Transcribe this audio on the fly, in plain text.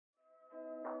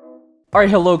Alright,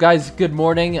 hello guys, good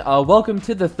morning. Welcome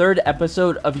to the third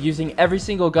episode of using every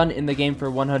single gun in the game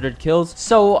for 100 kills.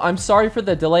 So, I'm sorry for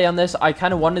the delay on this. I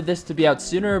kind of wanted this to be out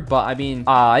sooner, but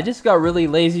I just got really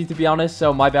lazy to be honest,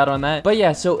 so my bad on that. But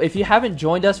yeah, so if you haven't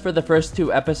joined us for the first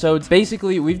two episodes,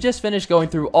 basically, we've just finished going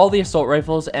through all the assault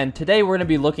rifles, and today we're going to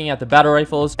be looking at the battle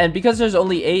rifles. And because there's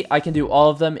only 8, I can do all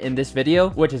of them in this video,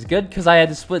 which is good, because I had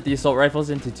to split the assault rifles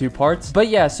into 2 parts. But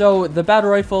yeah, so the battle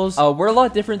rifles were a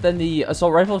lot different than the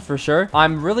assault rifles for sure.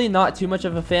 I'm really not too much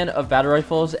of a fan of battle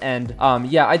rifles, and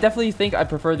yeah, I definitely think I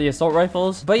prefer the assault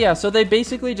rifles. But yeah, so they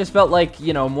basically just felt like,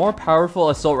 you know, more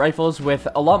powerful assault rifles with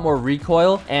a lot more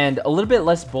recoil and a little bit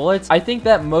less bullets. I think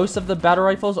that most of the battle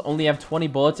rifles only have 20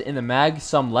 bullets in the mag,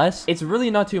 some less. It's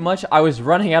really not too much. I was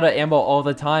running out of ammo all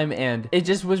the time, and it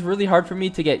just was really hard for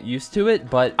me to get used to it.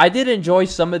 But I did enjoy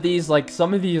some of these. Like,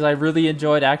 some of these I really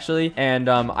enjoyed actually, and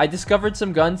I discovered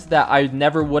some guns that I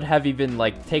never would have even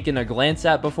like taken a glance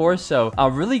at before, so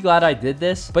I'm really glad I did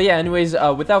this. But yeah, anyways,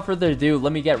 without further ado,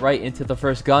 let me get right into the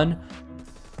first gun.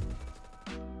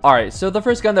 Alright, so the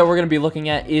first gun that we're going to be looking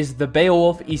at is the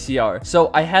Beowulf ECR. So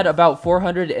I had about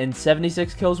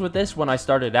 476 kills with this when I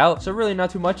started out, so really not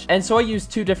too much. And so I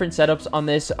used 2 different setups on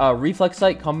this, reflex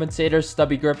sight, compensator,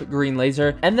 stubby grip, green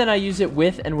laser, and then I use it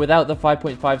with and without the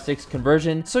 5.56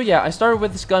 conversion. So yeah, I started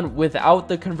with this gun without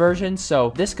the conversion,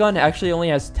 so this gun actually only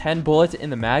has 10 bullets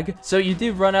in the mag, so you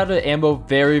do run out of ammo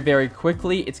very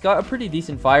quickly. It's got a pretty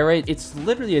decent fire rate. It's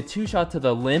literally a 2-shot to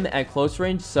the limb at close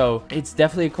range, so it's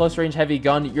definitely a close range heavy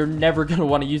gun. You're never gonna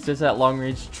want to use this at long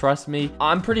range, trust me.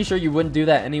 I'm pretty sure you wouldn't do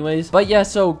that anyways. But yeah,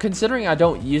 so considering I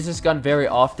don't use this gun very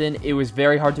often, it was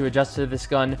very hard to adjust to this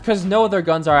gun because no other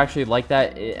guns are actually like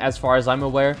that as far as I'm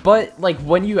aware. But like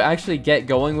when you actually get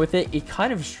going with it, it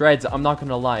kind of shreds, I'm not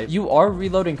gonna lie. You are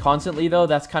reloading constantly though,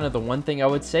 that's kind of the one thing I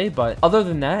would say, but other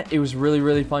than that, it was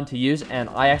really fun to use, and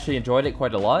I actually enjoyed it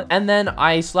quite a lot. And then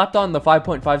I slapped on the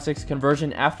 5.56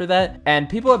 conversion after that, and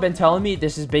people have been telling me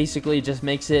this is basically just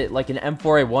makes it like an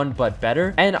M4A1 but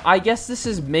better. And I guess this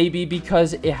is maybe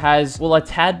because it has, well, a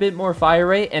tad bit more fire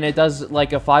rate, and it does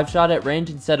like a 5-shot at range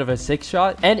instead of a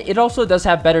 6-shot, and it also does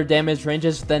have better damage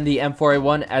ranges than the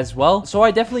M4A1 as well. So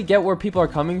I definitely get where people are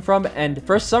coming from, and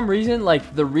for some reason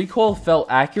like the recoil felt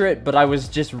accurate, but I was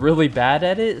just really bad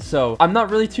at it, so I'm not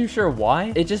really too sure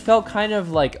why. It just felt kind of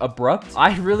like abrupt.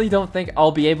 I really don't think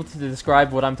I'll be able to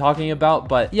describe what I'm talking about,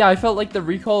 but yeah, I felt like the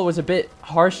recoil was a bit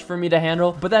harsh for me to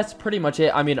handle, but that's pretty much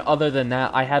it. I mean, other than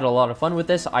that, I had a lot of fun with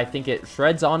this. I think it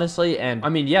shreds honestly, and I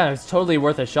mean, yeah, it's totally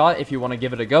worth a shot if you want to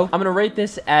give it a go. I'm gonna rate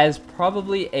this as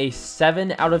probably a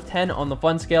 7 out of 10 on the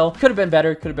fun scale. Could have been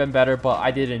better, but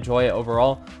I did enjoy it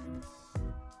overall.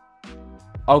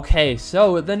 Okay,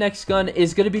 so the next gun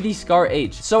is going to be the Scar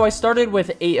H. So I started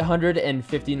with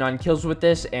 859 kills with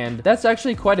this, and that's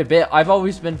actually quite a bit. I've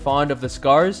always been fond of the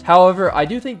Scars. However, I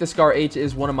do think the Scar H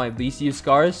is one of my least used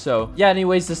Scars. So yeah,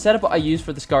 anyways, the setup I used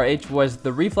for the Scar H was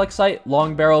the reflex sight,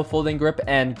 long barrel, folding grip,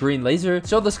 and green laser.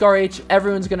 So the Scar H,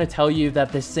 everyone's going to tell you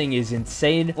that this thing is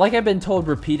insane. Like, I've been told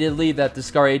repeatedly that the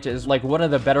Scar H is like one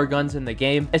of the better guns in the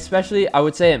game, especially I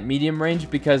would say at medium range,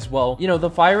 because, well, you know, the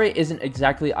fire rate isn't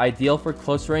exactly ideal for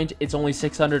close range. It's only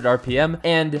 600 RPM,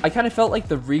 and I kind of felt like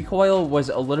the recoil was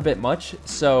a little bit much.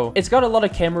 So it's got a lot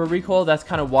of camera recoil. That's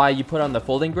kind of why you put on the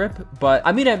folding grip. But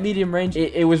I mean, at medium range,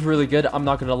 it was really good. I'm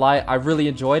not gonna lie, I really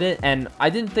enjoyed it, and I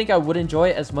didn't think I would enjoy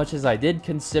it as much as I did,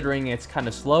 considering it's kind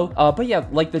of slow. But yeah,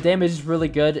 like, the damage is really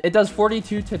good. It does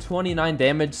 42 to 29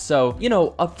 damage, so, you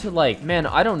know, up to like, man,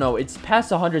 I don't know, it's past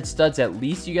 100 studs at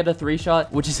least you get a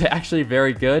 3-shot, which is actually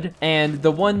very good. And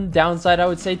the one downside I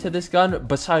would say to this gun,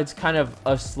 besides kind of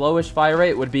a slowish fire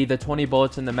rate, would be the 20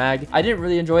 bullets in the mag. I didn't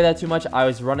really enjoy that too much. I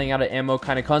was running out of ammo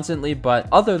kind of constantly, but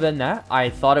other than that, I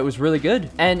thought it was really good.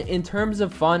 And in terms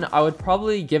of fun, I would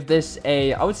probably give this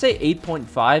a, I would say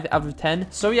 8.5 out of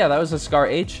 10. So yeah, that was a Scar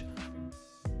H.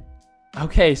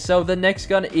 Okay, so the next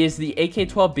gun is the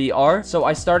AK-12BR. So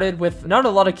I started with not a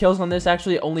lot of kills on this,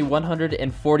 actually only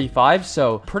 145,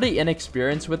 so pretty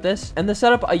inexperienced with this. And the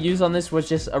setup I used on this was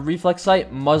just a reflex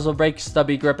sight, muzzle brake,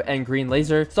 stubby grip, and green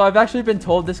laser. So I've actually been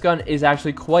told this gun is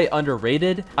actually quite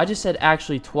underrated. I just said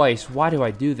actually twice. Why do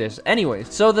I do this?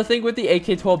 Anyways, so the thing with the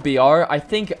AK-12BR, I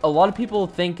think a lot of people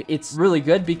think it's really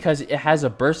good because it has a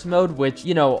burst mode, which,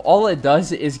 you know, all it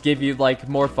does is give you like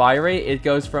more fire rate. It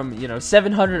goes from, you know,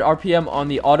 700 RPM RPM on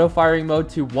the auto firing mode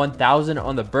to 1000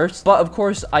 on the burst, but of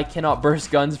course I cannot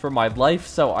burst guns for my life,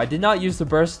 so I did not use the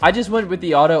burst. I just went with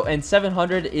the auto, and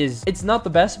 700 it's not the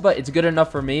best, but it's good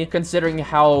enough for me considering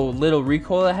how little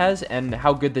recoil it has and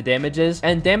how good the damage is.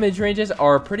 And damage ranges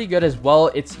are pretty good as well.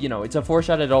 It's, you know, it's a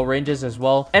 4-shot at all ranges as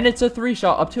well, and it's a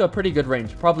 3-shot up to a pretty good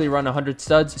range, probably around 100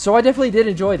 studs. So I definitely did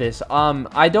enjoy this.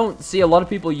 I don't see a lot of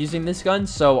people using this gun,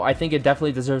 so I think it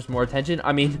definitely deserves more attention.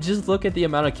 I mean, just look at the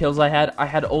amount of kills I had. I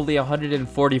had only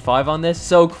 145 on this,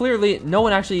 so clearly no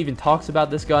one actually even talks about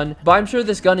this gun, but I'm sure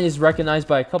this gun is recognized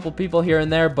by a couple people here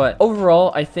and there. But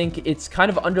overall, I think it's kind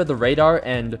of under the radar,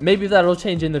 and maybe that'll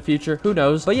change in the future, who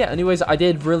knows. But yeah, anyways, I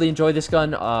did really enjoy this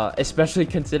gun, especially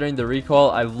considering the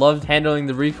recoil. I loved handling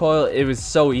the recoil. It was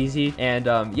so easy, and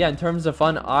yeah, in terms of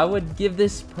fun, I would give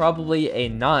this probably a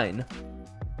 9.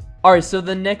 Alright, so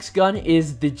the next gun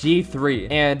is the G3,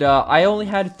 and I only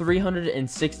had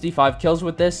 365 kills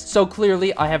with this, so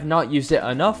clearly I have not used it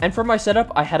enough. And for my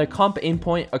setup, I had a comp aim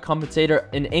point, a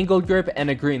compensator, an angled grip,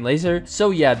 and a green laser. So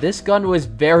yeah, this gun was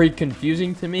very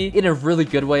confusing to me, in a really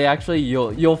good way actually.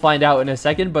 You'll find out in a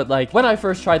second. But like, when I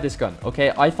first tried this gun,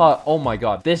 okay, I thought, oh my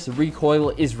god, this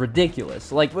recoil is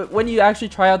ridiculous. Like, when you actually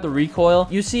try out the recoil,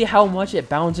 you see how much it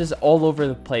bounces all over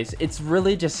the place. It's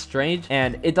really just strange,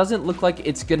 and it doesn't look like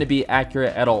it's gonna be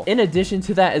accurate at all. In addition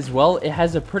to that as well, it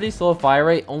has a pretty slow fire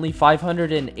rate, only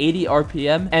 580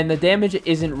 RPM, and the damage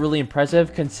isn't really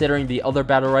impressive considering the other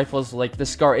battle rifles like the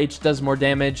Scar H does more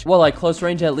damage, well, like close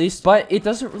range at least, but it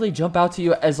doesn't really jump out to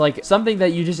you as like something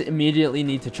that you just immediately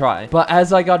need to try. But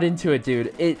as I got into it,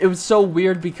 dude, it was so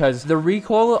weird because the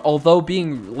recoil, although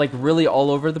being like really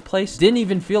all over the place, didn't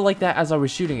even feel like that as I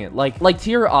was shooting it. Like to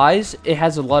your eyes, it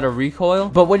has a lot of recoil,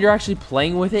 but when you're actually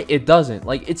playing with it, it doesn't.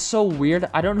 Like, it's so weird.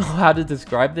 I don't know how to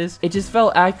describe this. It just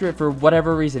felt accurate for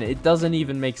whatever reason. It doesn't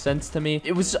even make sense to me.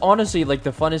 It was honestly like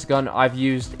the funnest gun I've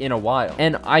used in a while,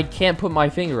 and I can't put my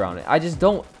finger on it.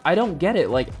 I don't get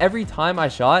it. Like, every time I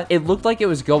shot, it looked like it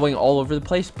was going all over the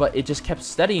place, but it just kept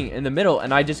steadying in the middle,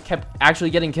 and I just kept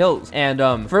actually getting kills.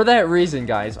 And for that reason,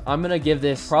 guys, I'm gonna give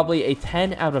this probably a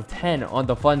 10 out of 10 on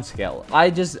the fun scale.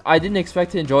 I didn't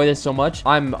expect to enjoy this so much.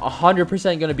 I'm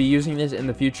 100% gonna be using this in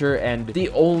the future, and the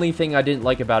only thing I didn't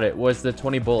like about it was the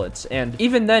 20 bullets, and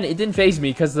even then it didn't phase me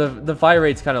because the fire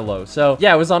rate's kind of low. So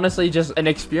yeah, it was honestly just an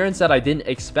experience that I didn't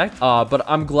expect, but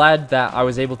I'm glad that I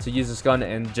was able to use this gun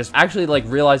and just actually like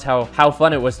realize how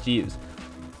fun it was to use.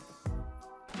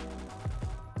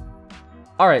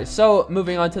 Alright, so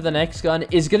moving on to the next gun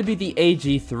is going to be the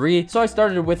AG3. So I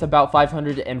started with about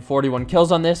 541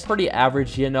 kills on this. Pretty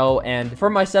average, you know. And for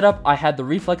my setup, I had the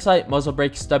reflex sight, muzzle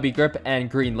brake, stubby grip, and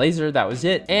green laser. That was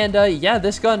it. And yeah,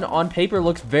 this gun on paper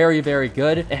looks very, very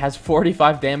good. It has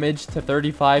 45 damage to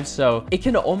 35, so it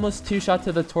can almost 2-shot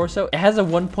to the torso. It has a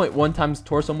 1.1 times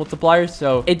torso multiplier,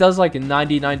 so it does like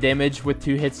 99 damage with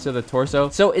 2 hits to the torso.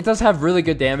 So it does have really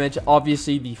good damage.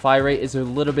 Obviously, the fire rate is a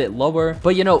little bit lower,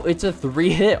 but you know, it's a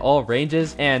 3 hit all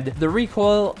ranges, and the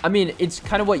recoil, I mean, it's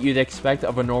kind of what you'd expect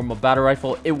of a normal battle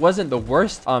rifle. It wasn't the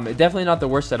worst, definitely not the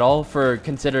worst at all for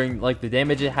considering like the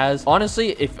damage it has. Honestly,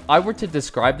 if I were to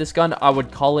describe this gun, I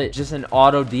would call it just an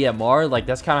auto DMR. Like,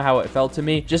 that's kind of how it felt to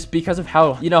me, just because of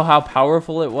how, you know, how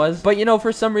powerful it was. But you know,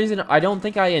 for some reason, I don't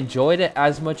think I enjoyed it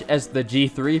as much as the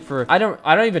G3. For I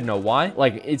don't even know why.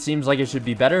 Like, it seems like it should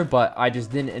be better, but I just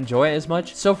didn't enjoy it as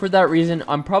much. So for that reason,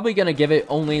 I'm probably gonna give it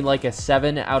only like a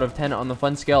 7 out of 10 on the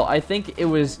fun scale. I think it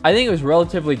was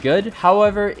relatively good.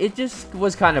 However, it just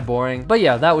was kind of boring. But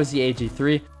yeah, that was the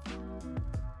AG3.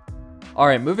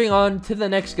 Alright, moving on to the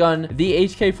next gun, the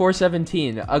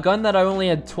HK417, a gun that I only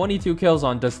had 22 kills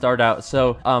on to start out,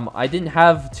 so I didn't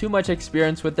have too much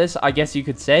experience with this, I guess you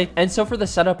could say. And so for the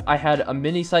setup, I had a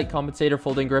mini sight, compensator,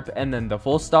 folding grip, and then the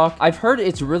full stock. I've heard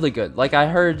it's really good. Like, I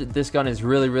heard this gun is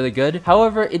really, really good.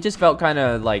 However, it just felt kind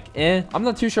of like, I'm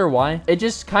not too sure why. It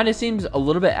just kind of seems a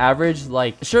little bit average.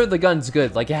 Like, sure, the gun's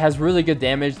good. Like, it has really good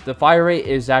damage. The fire rate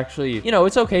is actually, you know,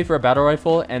 it's okay for a battle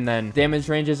rifle, and then damage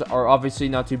ranges are obviously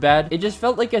not too bad. It just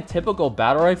felt like a typical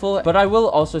battle rifle, but I will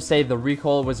also say the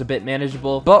recoil was a bit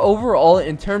manageable. But overall,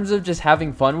 in terms of just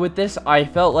having fun with this, I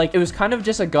felt like it was kind of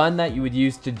just a gun that you would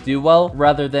use to do well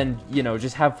rather than, you know,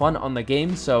 just have fun on the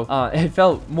game. So it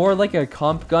felt more like a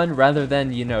comp gun rather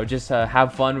than, you know, just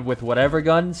have fun with whatever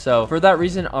gun. So for that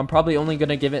reason, I'm probably only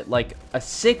gonna give it like a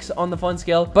 6 on the fun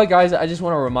scale. But guys, I just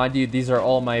want to remind you, these are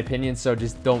all my opinions, so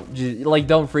just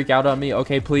don't freak out on me,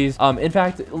 okay, please. In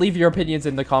fact, leave your opinions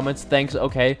in the comments. Thanks.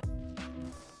 Okay.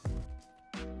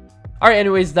 Alright,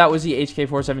 anyways, that was the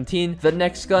HK417. The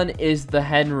next gun is the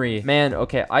Henry. Man,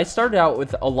 okay, I started out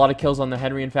with a lot of kills on the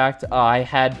Henry. In fact, I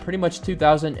had pretty much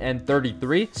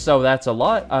 2,033, so that's a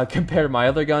lot compared to my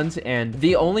other guns. And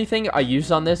the only thing I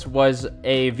used on this was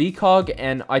a VCOG,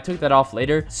 and I took that off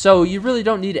later. So you really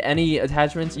don't need any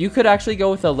attachments. You could actually go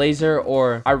with a laser,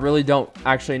 or I really don't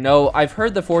actually know. I've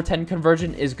heard the 410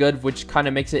 conversion is good, which kind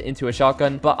of makes it into a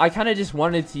shotgun, but I kind of just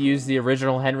wanted to use the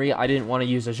original Henry. I didn't want to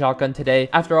use a shotgun today.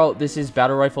 After all, this is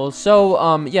battle rifles.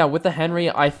 So yeah, with the Henry,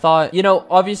 I thought, you know,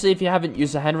 obviously if you haven't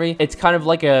used a Henry, it's kind of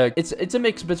like it's a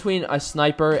mix between a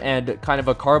sniper and kind of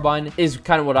a carbine is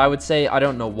kind of what I would say. I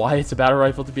don't know why it's a battle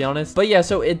rifle, to be honest, but yeah,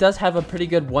 so it does have a pretty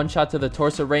good one shot to the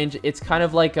torso range. It's kind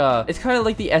of like the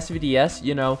SVDS,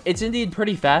 you know. It's indeed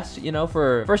pretty fast, you know,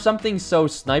 for something so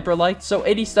sniper like. So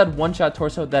 80 stud one shot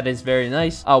torso, that is very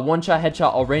nice. One shot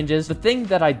headshot all ranges. The thing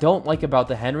that I don't like about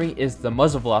the Henry is the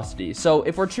muzzle velocity. So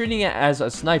if we're treating it as a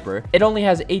sniper, it only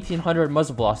has 1800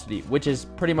 muzzle velocity, which is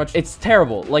pretty much, it's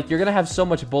terrible. Like, you're gonna have so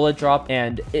much bullet drop,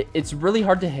 and it's really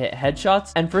hard to hit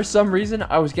headshots. And for some reason,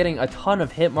 I was getting a ton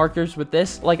of hit markers with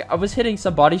this. Like, I was hitting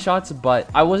some body shots, but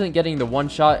I wasn't getting the one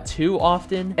shot too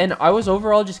often, and I was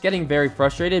overall just getting very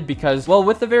frustrated because, well,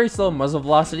 with the very slow muzzle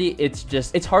velocity,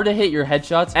 it's hard to hit your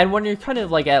headshots. And when you're kind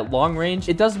of like at long range,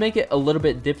 it does make it a little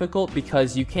bit difficult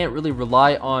because you can't really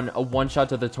rely on a one shot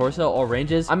to the torso all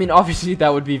ranges. I mean, obviously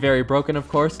that would be very broken, of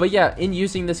course, but yeah, in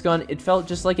using this gun, it felt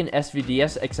just like an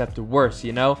SVDS except worse,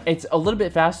 you know. It's a little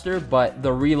bit faster, but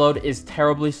the reload is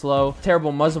terribly slow.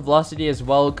 Terrible muzzle velocity as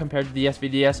well compared to the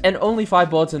SVDS, and only 5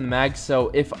 bullets in the mag.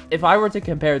 So if I were to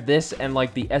compare this and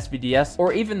like the SVDS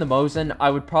or even the Mosin, I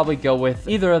would probably go with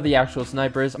either of the actual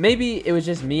snipers. Maybe it was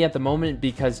just me at the moment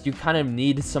because you kind of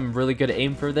need some really good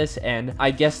aim for this, and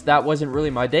I guess that wasn't really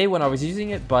my day when I was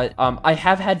using it, but I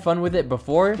have had fun with it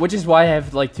before, which is why I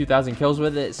have like 2,000 kills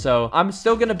with it. So I'm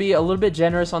still gonna be a little bit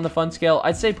generous on the fun scale.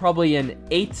 I'd say probably an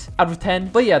 8 out of 10.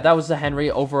 But yeah, that was the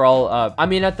Henry overall. I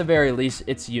mean, at the very least,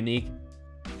 it's unique.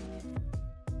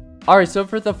 Alright, so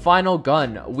for the final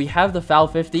gun, we have the FAL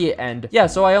 50, and yeah,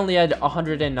 so I only had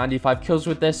 195 kills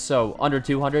with this, so under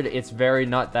 200, it's very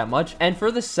not that much. And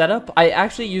for the setup, I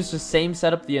actually used the same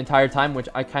setup the entire time, which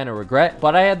I kind of regret,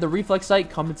 but I had the reflex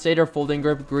sight, compensator, folding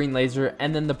grip, green laser,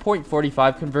 and then the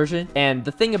 .45 conversion. And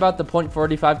the thing about the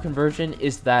 .45 conversion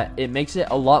is that it makes it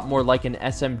a lot more like an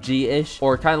SMG-ish,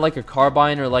 or kind of like a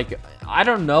carbine, or like, I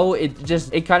don't know, it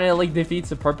kind of like defeats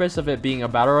the purpose of it being a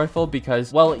battle rifle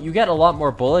because, well, you get a lot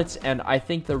more bullets, and I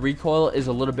think the recoil is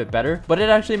a little bit better, but it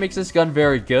actually makes this gun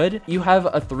very good. You have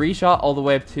a 3-shot all the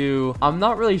way up to, I'm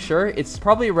not really sure, it's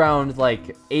probably around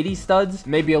like 80 studs,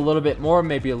 maybe a little bit more,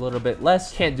 maybe a little bit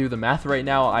less. Can't do the math right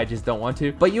now, I just don't want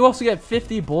to. But you also get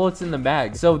 50 bullets in the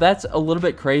mag, so that's a little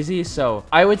bit crazy. So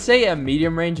I would say at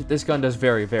medium range, this gun does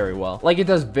very, very well. Like, it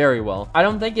does very well. I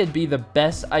don't think it'd be the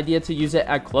best idea to use it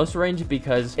at close range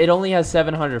because it only has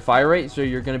 700 fire rate, so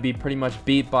you're going to be pretty much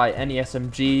beat by any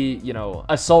SMG, you know,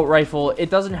 assault rifle.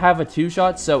 It doesn't have a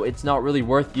 2-shot, so it's not really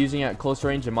worth using at close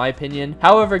range in my opinion.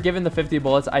 However, given the 50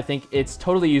 bullets, I think it's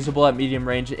totally usable at medium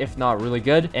range, if not really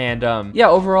good. And yeah,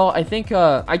 overall, I think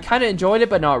I kind of enjoyed it,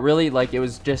 but not really. Like, it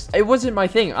wasn't my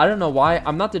thing. I don't know why.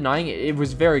 I'm not denying it. It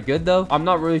was very good though. I'm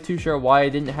not really too sure why I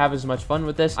didn't have as much fun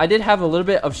with this. I did have a little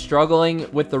bit of struggling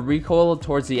with the recoil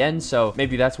towards the end, so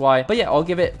maybe that's why. But yeah, I'll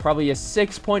give it probably a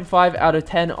 6.5 out of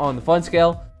 10 on the fun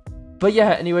scale. But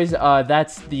yeah, anyways,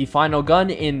 that's the final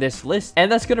gun in this list,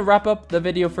 and that's gonna wrap up the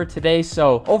video for today.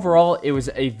 So overall, it was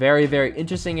a very, very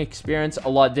interesting experience, a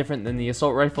lot different than the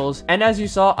assault rifles, and as you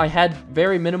saw, I had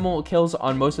very minimal kills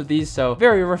on most of these, so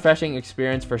very refreshing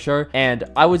experience for sure. And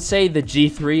I would say the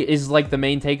G3 is like the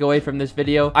main takeaway from this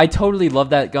video. I totally love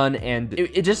that gun, and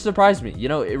it just surprised me, you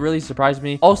know, it really surprised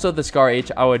me. Also, the Scar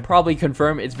H, I would probably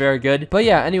confirm it's very good. But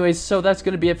yeah, anyways, so that's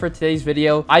gonna be it for today's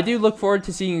video. I do look forward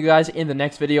to seeing you guys in the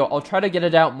next video. I'll try to get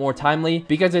it out more timely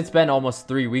because it's been almost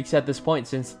 3 weeks at this point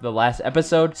since the last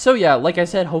episode. So yeah, like I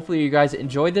said, hopefully you guys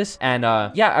enjoyed this, and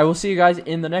yeah, I will see you guys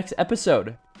in the next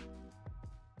episode.